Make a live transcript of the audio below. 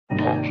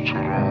DJ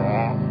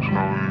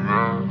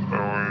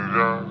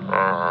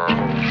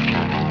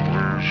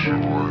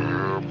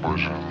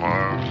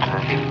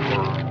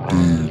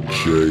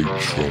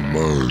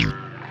Tramaine.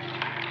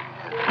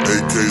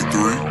 AK3,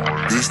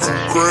 this too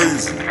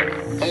crazy.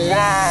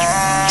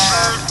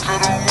 Cheers to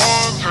the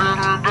ones here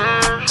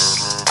today.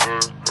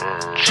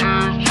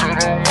 Cheers to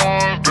the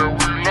ones that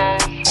we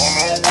lost on our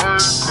way.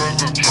 Cause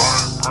the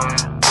joint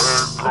bring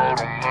back all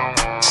the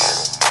memories.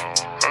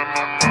 And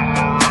the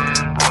memories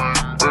bring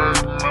back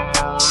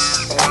memories.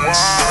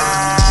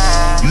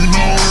 You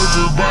know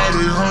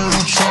everybody hurt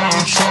a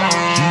time.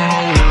 You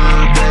know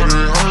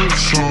everybody hurt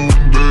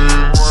someday.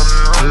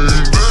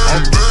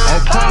 I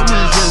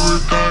promise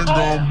everything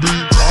gon' be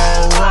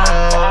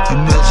alright.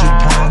 And that's a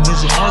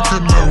promise I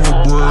can never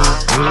break.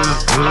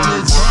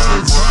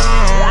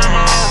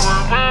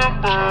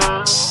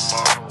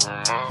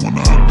 When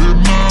I did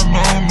not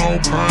know no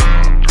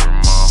pain,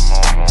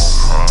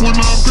 when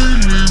I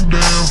believed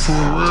in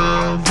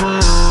forever,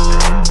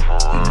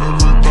 and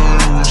everything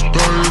would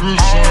stay the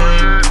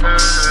same.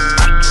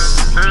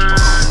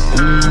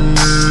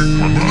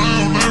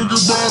 Nigga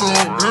brought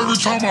up every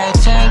time I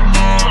talk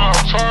now.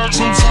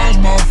 Sometimes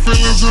my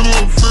feelings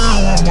interfere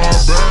with my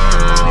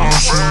bad.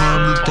 She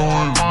made me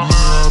throwing money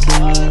I do.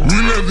 We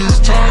let this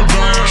time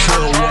down.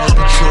 Chair walk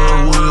the chair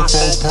with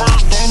 4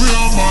 perks. Throw me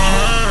on my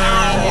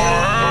hand.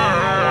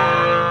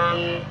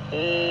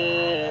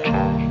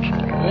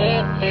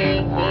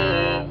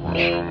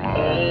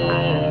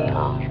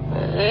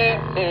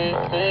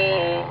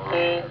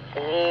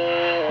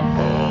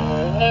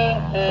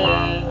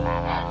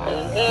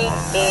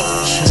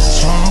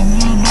 Sometimes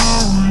when I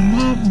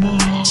remember,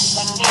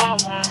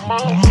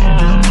 when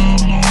I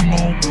didn't know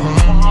no pain,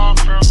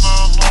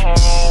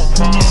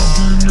 when I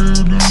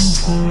believed in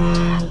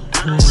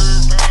forever,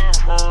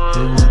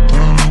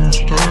 everything will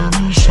stay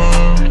the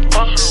same.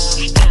 I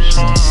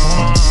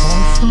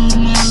feel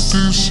like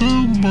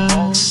December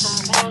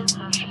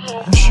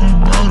when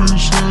somebody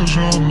says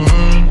your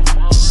name,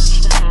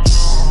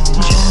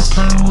 'cause I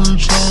can't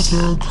reach out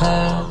to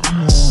call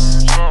you.